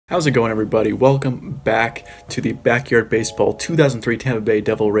How's it going, everybody? Welcome back to the Backyard Baseball 2003 Tampa Bay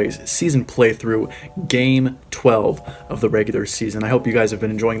Devil Rays season playthrough, Game 12 of the regular season. I hope you guys have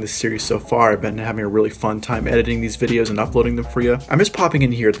been enjoying this series so far. I've been having a really fun time editing these videos and uploading them for you. I'm just popping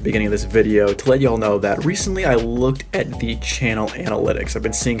in here at the beginning of this video to let y'all know that recently I looked at the channel analytics. I've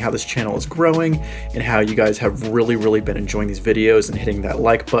been seeing how this channel is growing and how you guys have really been enjoying these videos and hitting that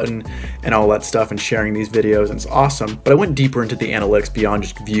like button and all that stuff and sharing these videos, and it's awesome. But I went deeper into the analytics beyond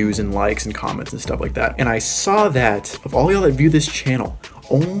just views and likes and comments and stuff like that, and I saw that of all y'all that view this channel,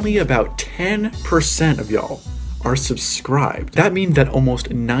 only about 10% of y'all are subscribed. That means that almost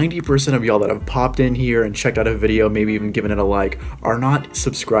 90% of y'all that have popped in here and checked out a video, maybe even given it a like, are not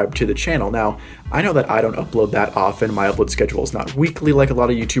subscribed to the channel. Now, I know that I don't upload that often. My upload schedule is not weekly like a lot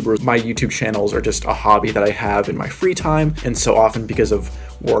of YouTubers. My YouTube channels are just a hobby that I have in my free time, and so often because of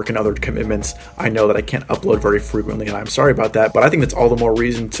work and other commitments, I know that I can't upload very frequently, and I'm sorry about that, but I think that's all the more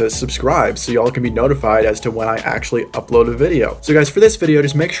reason to subscribe so y'all can be notified as to when I actually upload a video. So guys, for this video,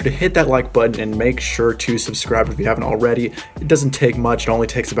 just make sure to hit that like button and make sure to subscribe if you haven't already. It doesn't take much. It only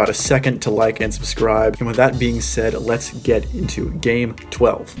takes about a second to like and subscribe. And with that being said, let's get into Game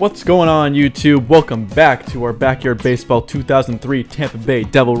 12. What's going on, YouTube? Welcome back to our Backyard Baseball 2003 Tampa Bay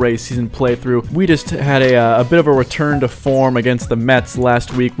Devil Rays season playthrough. We just had a bit of a return to form against the Mets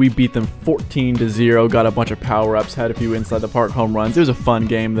last week. We beat them 14-0, got a bunch of power-ups, had a few inside the park home runs. It was a fun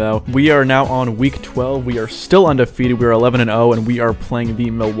game, though. We are now on week 12. We are still undefeated. We are 11-0, and we are playing the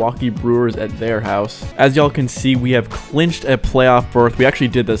Milwaukee Brewers at their house. As y'all can see, we have clinched a playoff berth. We actually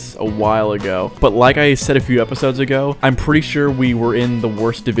did this a while ago, but like I said a few episodes ago, I'm pretty sure we were in the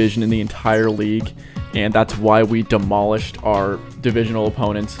worst division in the entire league, and that's why we demolished our divisional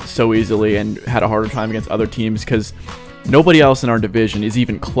opponents so easily and had a harder time against other teams, because nobody else in our division is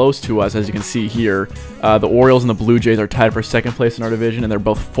even close to us. As you can see here, the Orioles and the Blue Jays are tied for second place in our division, and they're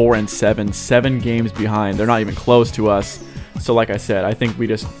both 4-7, 7 games behind. They're not even close to us. So like I said, I think we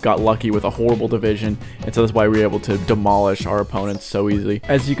just got lucky with a horrible division, and so that's why we were able to demolish our opponents so easily.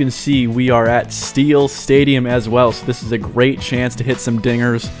 As you can see, we are at Steel Stadium as well, so this is a great chance to hit some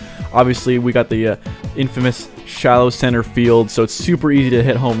dingers. Obviously, we got the infamous shallow center field, so it's super easy to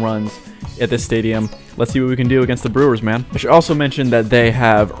hit home runs at this stadium. Let's see what we can do against the Brewers, man. I should also mention that they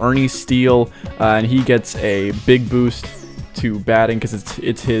have Ernie Steele, and he gets a big boost to batting because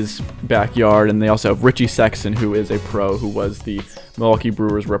it's his backyard, and they also have Richie Sexton, who is a pro, who was the Milwaukee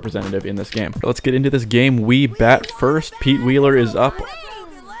Brewers representative in this game. Let's get into this game. We bat first. Pete Wheeler is up.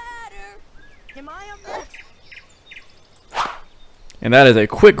 And that is a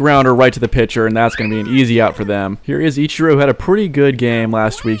quick grounder right to the pitcher, and that's going to be an easy out for them. Here is Ichiro, who had a pretty good game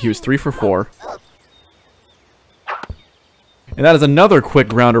last week. He was 3 for 4. And that is another quick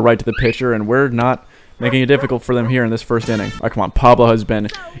grounder right to the pitcher, and we're not making it difficult for them here in this first inning. All right, come on. Pablo has been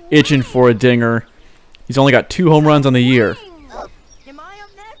itching for a dinger. He's only got 2 home runs on the year.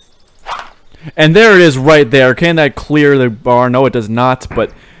 And there it is right there. Can that clear the bar? No, it does not,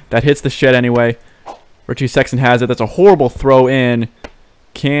 but that hits the shed anyway. Richie Sexton has it. That's a horrible throw in.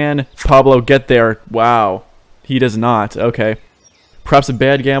 Can Pablo get there? Wow. He does not. Okay. Perhaps a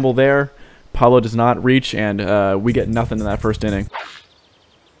bad gamble there. Pablo does not reach, and we get nothing in that first inning.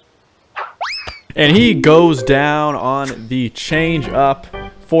 And he goes down on the change up.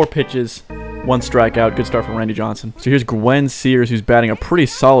 4 pitches, 1 strikeout. Good start from Randy Johnson. So here's Gwen Sears, who's batting a pretty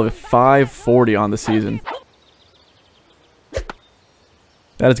solid .540 on the season.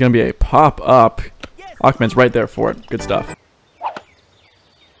 That is going to be a pop up. Achman's right there for it. Good stuff.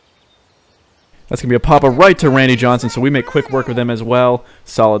 That's going to be a pop-up right to Randy Johnson, so we make quick work of them as well.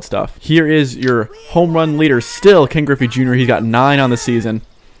 Solid stuff. Here is your home run leader still, Ken Griffey Jr. He's got 9 on the season.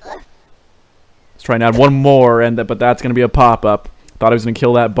 Let's try and add 1 more, but that's going to be a pop-up. Thought he was going to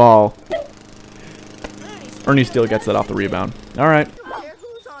kill that ball. Ernie Steele gets that off the rebound. All right.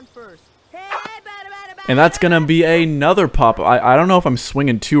 And that's going to be another pop-up. I don't know if I'm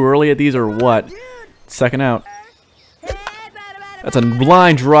swinging too early at these or what. Second out. That's a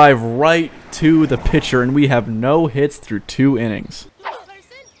line drive right to the pitcher, and we have no hits through 2 innings.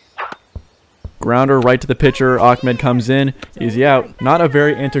 Grounder right to the pitcher. Ahmed comes in. Easy out. Not a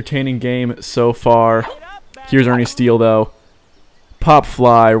very entertaining game so far. Here's Ernie Steele, though. Pop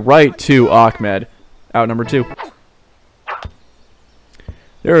fly right to Ahmed. Out number 2.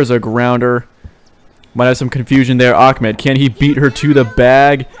 There is a grounder. Might have some confusion there. Ahmed, can he beat her to the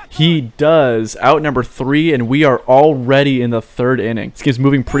bag? He does. Out number 3, and we are already in the 3rd inning. This game's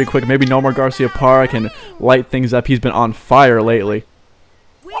moving pretty quick. Maybe Nomar Garcia-Parra can light things up. He's been on fire lately.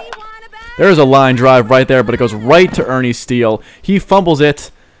 There's a line drive right there, but it goes right to Ernie Steele. He fumbles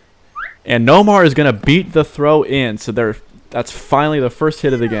it, and Nomar is going to beat the throw in. So they're That's finally the first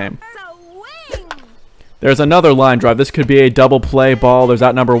hit of the game. There's another line drive. This could be a double play ball. There's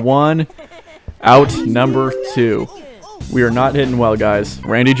out number 1. Out number 2. We are not hitting well, guys.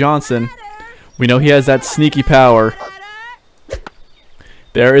 Randy Johnson. We know he has that sneaky power.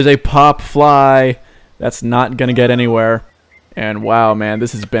 There is a pop fly. That's not going to get anywhere. And wow, man,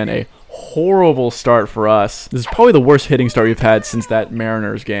 this has been a horrible start for us. This is probably the worst hitting start we've had since that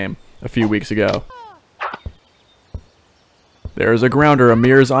Mariners game a few weeks ago. There's a grounder.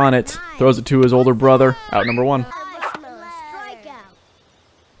 Amir's on it. Throws it to his older brother. Out number 1.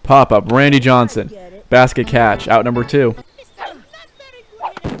 Pop up. Randy Johnson. Basket catch. Out number 2.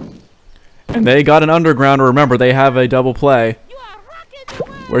 And they got an undergrounder. Remember, they have a double play.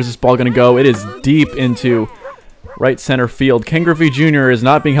 Where's this ball going to go? It is deep into right center field. Ken Griffey Jr. is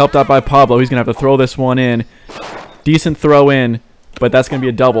not being helped out by Pablo. He's going to have to throw this one in. Decent throw in, but that's going to be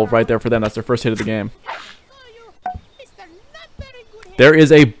a double right there for them. That's their first hit of the game. There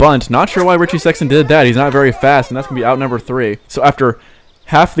is a bunt. Not sure why Richie Sexton did that. He's not very fast, and that's going to be out number 3. So after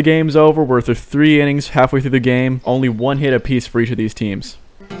half the game's over, we're through 3 innings halfway through the game. Only 1 hit apiece for each of these teams.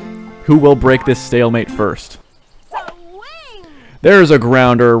 Who will break this stalemate first? There's a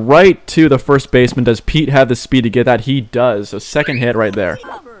grounder right to the first baseman. Does Pete have the speed to get that? He does. So second hit right there.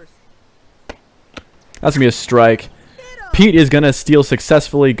 That's going to be a strike. Pete is going to steal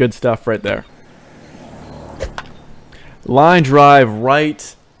successfully. Good stuff right there. Line drive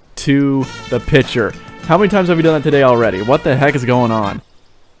right to the pitcher. How many times have we done that today already? What the heck is going on?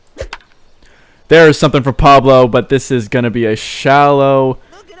 There's something for Pablo, but this is going to be a shallow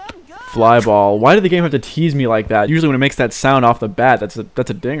fly ball. Why did the game have to tease me like that? Usually when it makes that sound off the bat, that's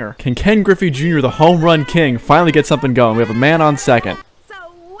a dinger. Can Ken Griffey Jr., the home run king, finally get something going? We have a man on second.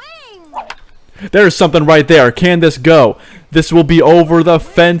 There's something right there. Can this go? This will be over the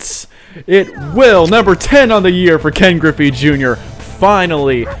fence. It will. Number 10 on the year for Ken Griffey Jr.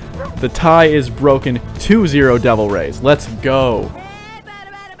 Finally, the tie is broken. 2-0 Devil Rays. Let's go.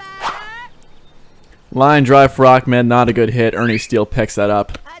 Line drive for Ahmed. Not a good hit. Ernie Steele picks that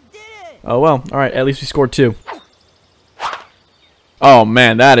up. Oh, well. All right. At least we scored 2. Oh,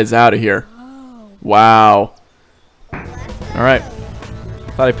 man. That is out of here. Wow. All right.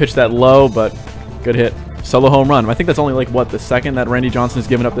 Thought I pitched that low, but good hit. Solo home run. I think that's only, like, what, the second that Randy Johnson has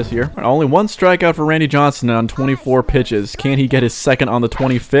given up this year? Right, only 1 strikeout for Randy Johnson on 24 pitches. Can he get his second on the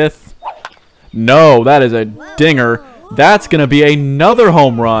 25th? No. That is a dinger. That's going to be another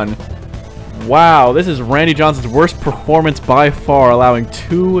home run. Wow, this is Randy Johnson's worst performance by far, allowing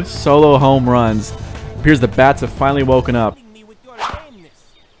 2 solo home runs. Appears the bats have finally woken up.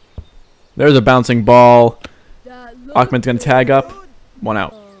 There's a bouncing ball. Ahmed's going to tag up. 1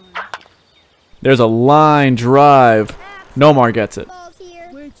 out. There's a line drive. Nomar gets it.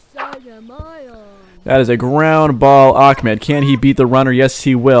 That is a ground ball. Ahmed, can he beat the runner? Yes,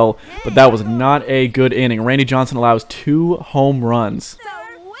 he will. But that was not a good inning. Randy Johnson allows 2 home runs.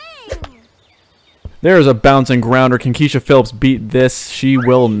 There's a bouncing grounder. Can Keisha Phillips beat this? She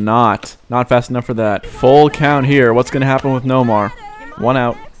will not. Not fast enough for that. Full count here. What's going to happen with Nomar? 1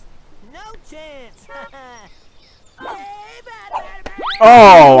 out.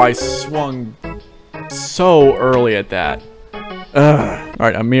 Oh, I swung so early at that. Ugh. All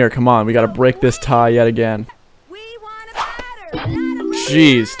right, Amir, come on. We got to break this tie yet again.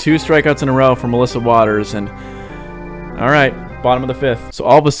 Jeez, 2 strikeouts in a row for Melissa Waters. And all right. Bottom of the 5th. So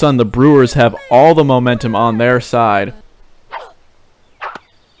all of a sudden the Brewers have all the momentum on their side.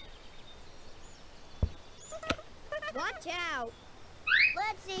 Watch out.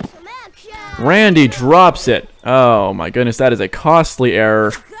 Let's see some action. Randy drops it. Oh my goodness, that is a costly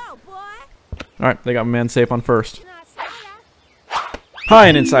error. Alright, they got man safe on first. High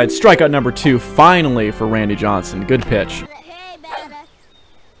and inside. Strikeout number 2 finally for Randy Johnson. Good pitch.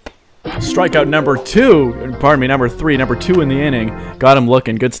 Strikeout number 2, pardon me, number 3, number 2 in the inning. Got him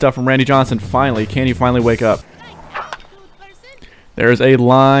looking. Good stuff from Randy Johnson. Finally, can he finally wake up? There's a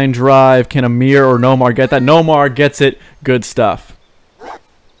line drive. Can Amir or Nomar get that? Nomar gets it. Good stuff.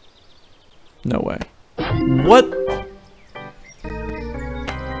 No way. What?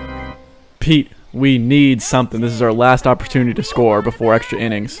 Pete, we need something. This is our last opportunity to score before extra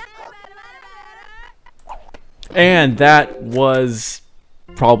innings. And that was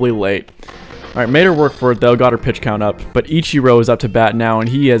probably late. Alright, made her work for it though, got her pitch count up. But Ichiro is up to bat now, and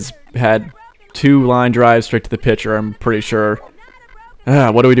he has had 2 line drives straight to the pitcher, I'm pretty sure.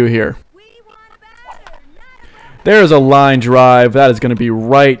 What do we do here? There's a line drive. That is going to be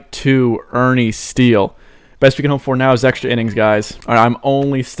right to Ernie Steele. Best we can hope for now is extra innings, guys. Alright, I'm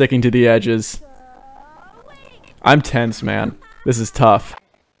only sticking to the edges. I'm tense, man. This is tough.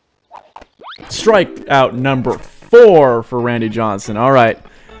 Strikeout number 4 for Randy Johnson. All right.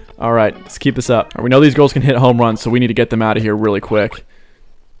 All right, let's keep this up. We know these girls can hit home runs, so we need to get them out of here really quick.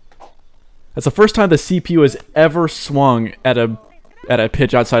 That's the first time the CPU has ever swung at a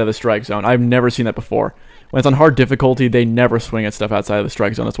pitch outside of the strike zone. I've never seen that before. When it's on hard difficulty, they never swing at stuff outside of the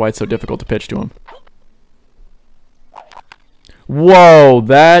strike zone. That's why it's so difficult to pitch to them. Whoa,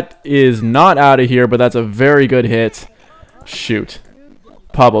 that is not out of here, but that's a very good hit. Shoot.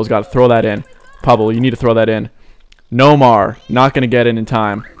 Pablo's got to throw that in. Pablo, you need to throw that in. Nomar, not going to get in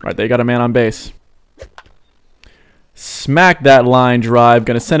time. All right, they got a man on base. Smack that line drive.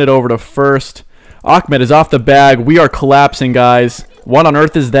 Going to send it over to first. Ahmed is off the bag. We are collapsing, guys. What on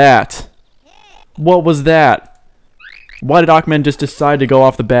earth is that? What was that? Why did Ahmed just decide to go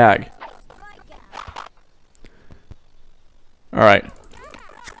off the bag? Alright.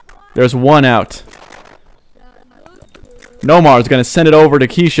 There's one out. Nomar is going to send it over to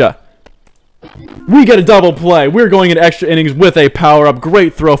Keisha. We get a double play. We're going in extra innings with a power-up.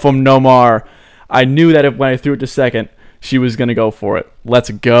 Great throw from Nomar. I knew that when I threw it to second, she was going to go for it.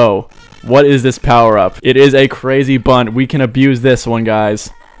 Let's go. What is this power-up? It is a crazy bunt. We can abuse this one, guys.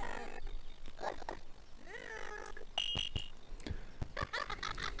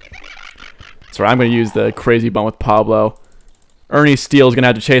 Sorry, I'm going to use the crazy bunt with Pablo. Ernie Steele's going to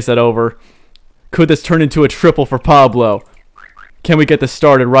have to chase that over. Could this turn into a triple for Pablo? Can we get this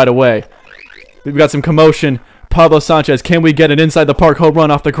started right away? We've got some commotion. Pablo Sanchez, can we get an inside the park home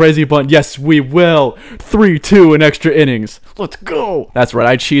run off the crazy bunt? Yes, we will. 3-2 in extra innings. Let's go. That's right.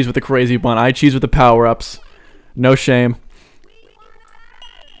 I cheese with the crazy bunt. I cheese with the power-ups. No shame.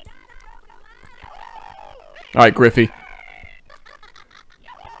 All right, Griffey.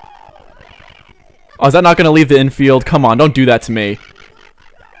 Oh, is that not going to leave the infield? Come on, don't do that to me.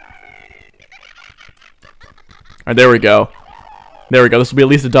 All right, there we go. There we go. This will be at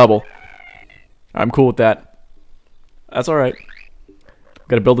least a double. I'm cool with that. That's all right.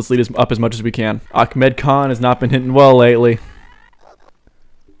 Got to build this lead up as much as we can. Ahmed Khan has not been hitting well lately.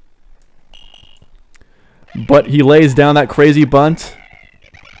 But he lays down that crazy bunt.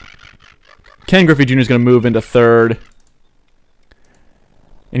 Ken Griffey Jr. is going to move into third.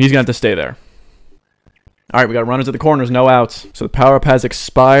 And he's going to have to stay there. All right, we got runners at the corners, no outs. So the power-up has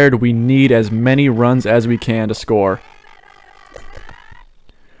expired. We need as many runs as we can to score.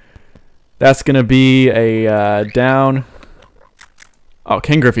 That's going to be a down. Oh,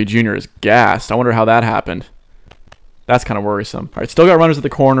 Ken Griffey Jr. is gassed. I wonder how that happened. That's kind of worrisome. All right, still got runners at the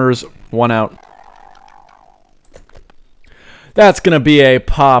corners, one out. That's going to be a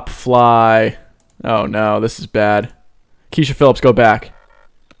pop fly. Oh, no, this is bad. Keisha Phillips, go back.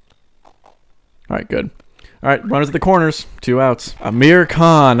 All right, good. All right, runners at the corners, 2 outs. Amir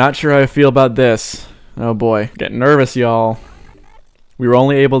Khan, not sure how I feel about this. Oh boy, getting nervous, y'all. We were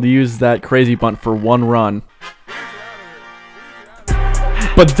only able to use that crazy bunt for 1 run.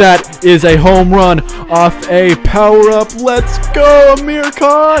 But that is a home run off a power-up. Let's go, Amir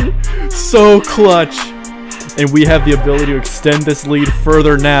Khan! So clutch. And we have the ability to extend this lead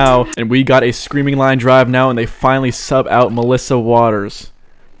further now. And we got a screaming line drive now, and they finally sub out Melissa Waters.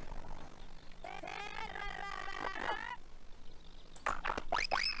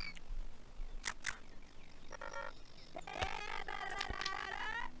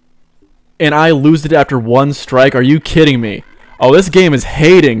 And I lose it after 1 strike. Are you kidding me? Oh, this game is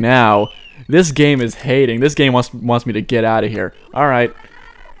hating now. This game is hating. This game wants me to get out of here. All right.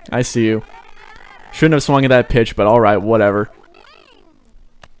 I see you. Shouldn't have swung at that pitch, but all right, whatever.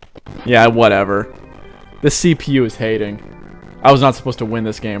 Yeah, whatever. The CPU is hating. I was not supposed to win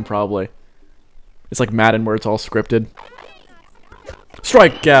this game, probably. It's like Madden where it's all scripted.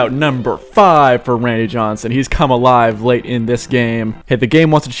 Strikeout number 5 for Randy Johnson. He's come alive late in this game. Hey, the game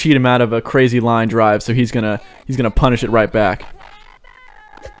wants to cheat him out of a crazy line drive, so he's gonna punish it right back.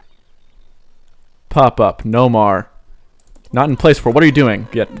 Pop up, Nomar. Not in place for. What are you doing?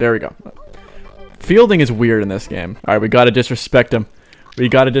 Yeah, there we go. Fielding is weird in this game. All right, we gotta disrespect him. We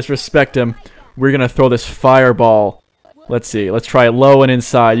gotta disrespect him. We're gonna throw this fireball. Let's see. Let's try it low and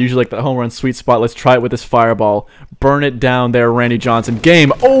inside. Usually like the home run sweet spot. Let's try it with this fireball. Burn it down there, Randy Johnson.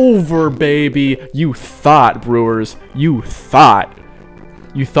 Game over, baby. You thought, Brewers. You thought.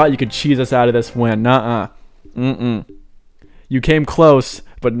 You thought you could cheese us out of this win. Nuh-uh. You came close,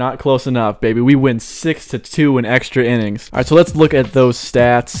 but not close enough, baby. We win 6-2 in extra innings. All right, so let's look at those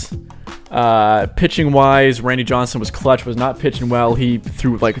stats. Pitching wise, Randy Johnson was clutch, was not pitching well. He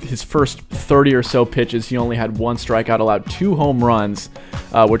threw like his first 30 or so pitches. He only had 1 strikeout, allowed 2 home runs,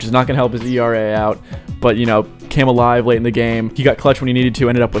 which is not going to help his ERA out. But, you know, came alive late in the game. He got clutch when he needed to,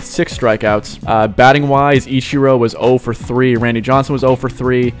 ended up with 6 strikeouts. Batting wise, Ichiro was 0 for 3. Randy Johnson was 0 for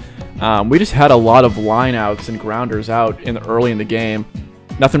 3. We just had a lot of lineouts and grounders out early in the game.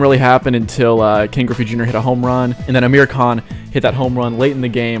 Nothing really happened until Ken Griffey Jr. hit a home run, and then Amir Khan hit that home run late in the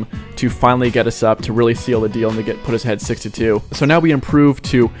game to finally get us up to really seal the deal and to put us ahead 6-2. So now we improve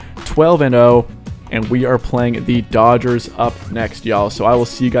to 12-0, and we are playing the Dodgers up next, y'all. So I will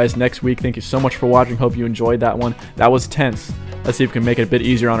see you guys next week. Thank you so much for watching. Hope you enjoyed that one. That was tense. Let's see if we can make it a bit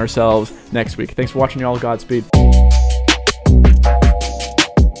easier on ourselves next week. Thanks for watching, y'all. Godspeed.